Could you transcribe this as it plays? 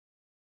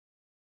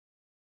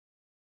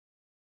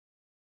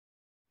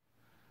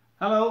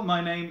Hello, my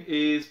name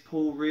is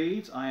Paul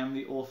Reed. I am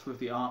the author of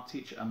The Art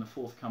Teacher and the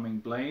forthcoming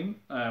Blame,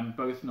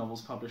 both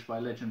novels published by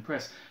Legend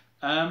Press.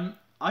 I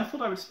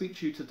thought I would speak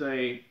to you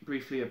today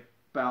briefly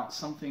about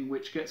something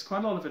which gets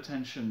quite a lot of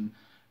attention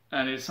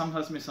and is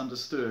sometimes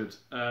misunderstood,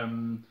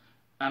 and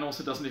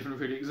also doesn't even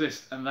really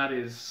exist, and that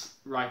is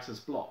writer's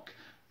block.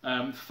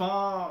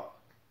 Far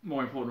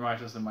more important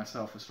writers than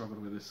myself have struggled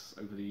with this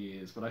over the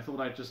years, but I thought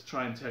I'd just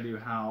try and tell you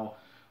how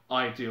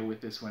I deal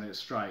with this when it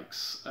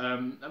strikes. I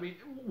mean,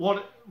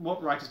 what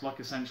writer's block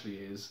essentially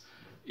is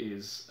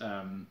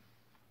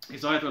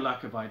either a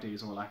lack of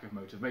ideas or a lack of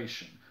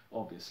motivation,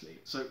 obviously.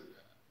 So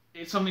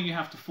it's something you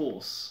have to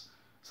force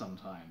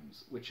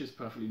sometimes, which is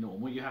perfectly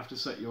normal. You have to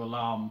set your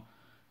alarm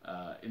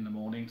in the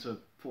morning to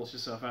force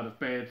yourself out of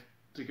bed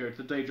to go to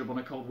the day job on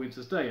a cold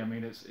winter's day. I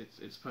mean,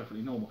 it's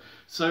perfectly normal.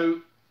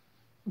 So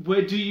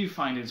where do you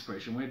find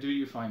inspiration? Where do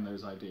you find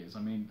those ideas? I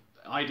mean,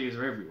 ideas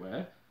are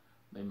everywhere.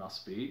 They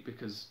must be,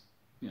 because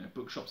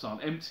bookshops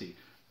aren't empty.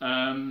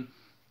 I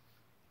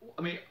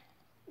mean,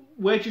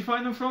 where do you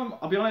find them from?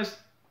 I'll be honest,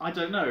 I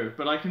don't know,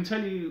 but I can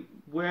tell you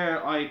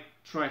where I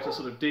try to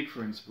sort of dig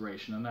for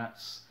inspiration, and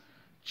that's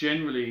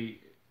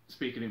generally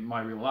speaking in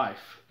my real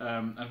life.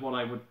 And what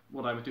I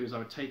would do is I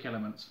would take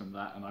elements from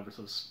that and I would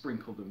sort of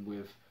sprinkle them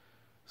with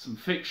some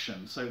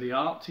fiction. So The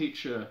Art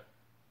Teacher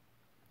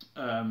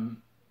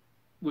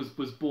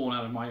was born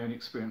out of my own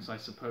experience, I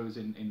suppose,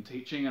 in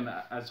teaching, and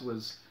as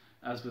was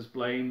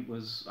Blame,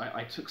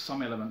 I took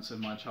some elements of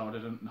my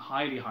childhood and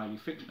highly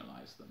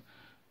fictionalized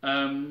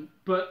them.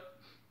 But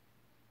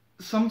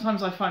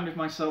sometimes I find with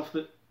myself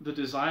that the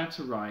desire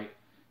to write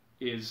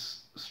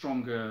is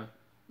stronger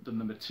than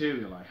the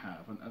material I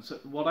have. And so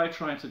what I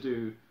try to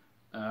do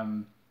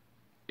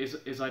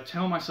is I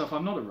tell myself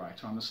I'm not a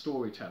writer, I'm a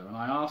storyteller, and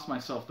I ask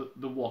myself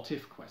the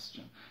what-if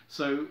question.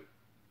 So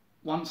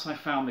once I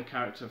found the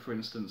character, for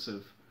instance,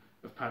 of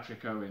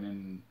Patrick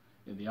Owen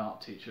in The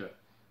Art Teacher,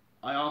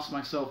 I asked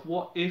myself,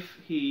 what if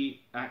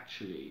he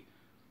actually,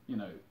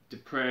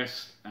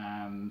 depressed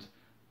and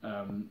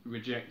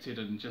rejected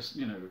and just,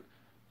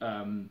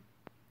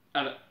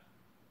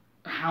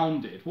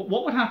 hounded?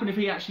 What would happen if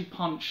he actually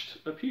punched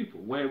a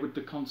pupil? Where would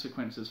the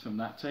consequences from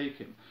that take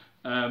him?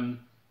 And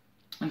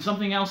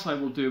something else I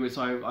will do is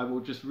I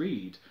will just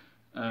read.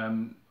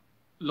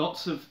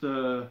 Lots of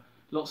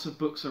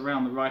books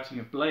around the writing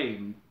of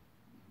Blame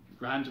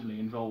randomly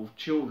involve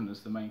children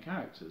as the main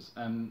characters,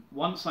 and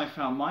once I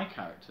found my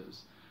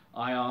characters,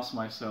 I asked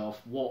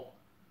myself, what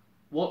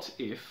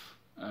if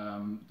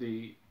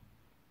the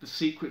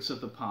secrets of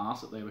the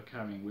past that they were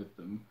carrying with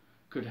them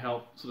could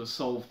help sort of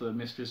solve the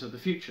mysteries of the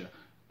future?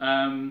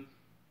 And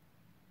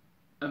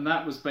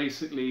that was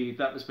basically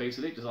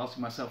it, just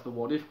asking myself the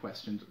what if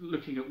question,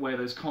 looking at where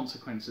those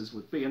consequences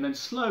would be, and then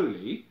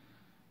slowly,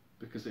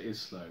 because it is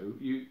slow,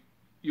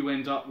 you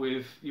end up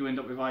with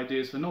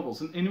ideas for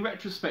novels. And in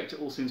retrospect, it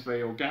all seems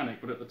very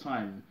organic, but at the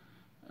time,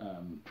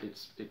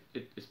 it's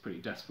pretty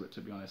desperate,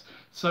 to be honest.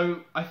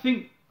 So I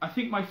think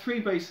my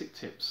three basic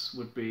tips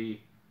would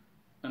be,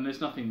 and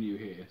there's nothing new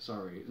here.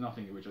 Sorry, it's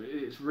nothing original.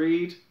 It's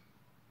read,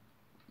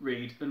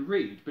 and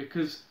read,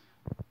 because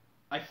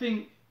I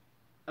think,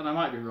 and I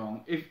might be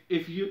wrong,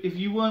 if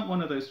you weren't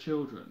one of those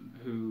children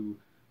who,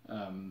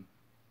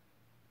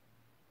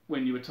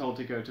 when you were told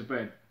to go to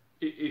bed,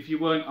 if you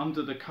weren't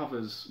under the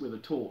covers with a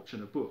torch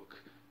and a book,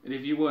 and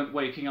if you weren't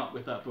waking up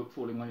with that book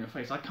falling on your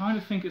face, I kind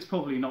of think it's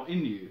probably not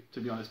in you,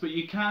 to be honest. But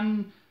you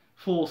can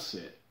force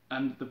it,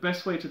 and the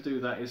best way to do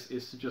that is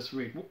to just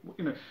read.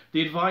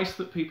 The advice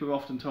that people are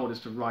often told is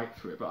to write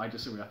through it, but I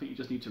disagree. I think you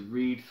just need to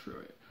read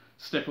through it.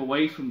 Step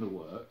away from the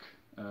work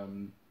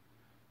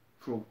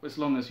for as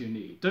long as you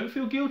need. Don't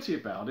feel guilty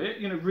about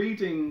it.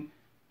 Reading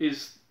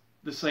is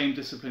the same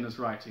discipline as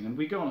writing, and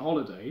we go on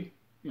holiday,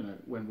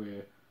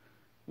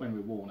 when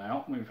we're worn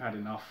out, when we've had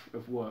enough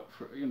of work,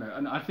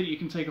 and I think you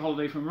can take a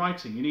holiday from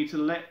writing. You need to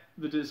let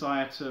the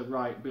desire to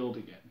write build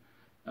again,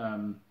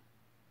 and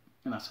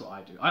that's what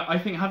I do. I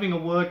think having a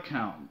word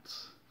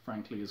count,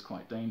 frankly, is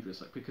quite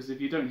dangerous, because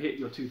if you don't hit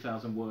your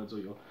 2,000 words or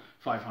your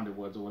 500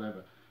 words or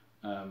whatever,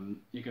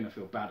 you're going to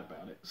feel bad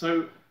about it.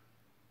 So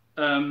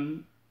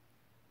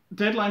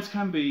deadlines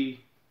can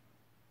be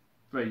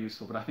very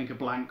useful, but I think a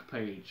blank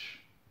page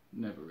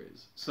never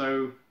is.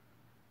 So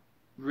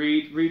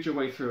read your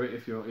way through it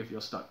if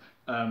you're stuck,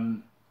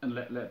 and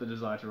let the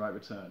desire to write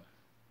return.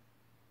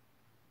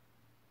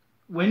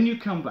 When you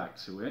come back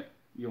to it,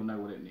 you'll know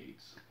what it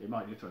needs. It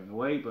might need throwing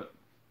away, but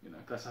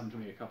that's happened to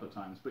me a couple of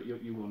times. But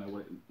you will know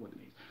what it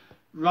needs.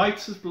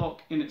 Writer's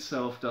block in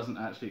itself doesn't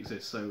actually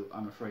exist, so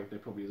I'm afraid there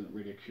probably isn't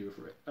really a cure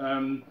for it.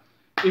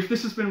 If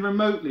this has been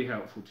remotely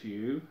helpful to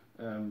you,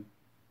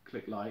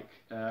 click like,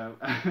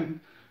 and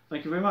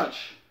thank you very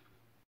much.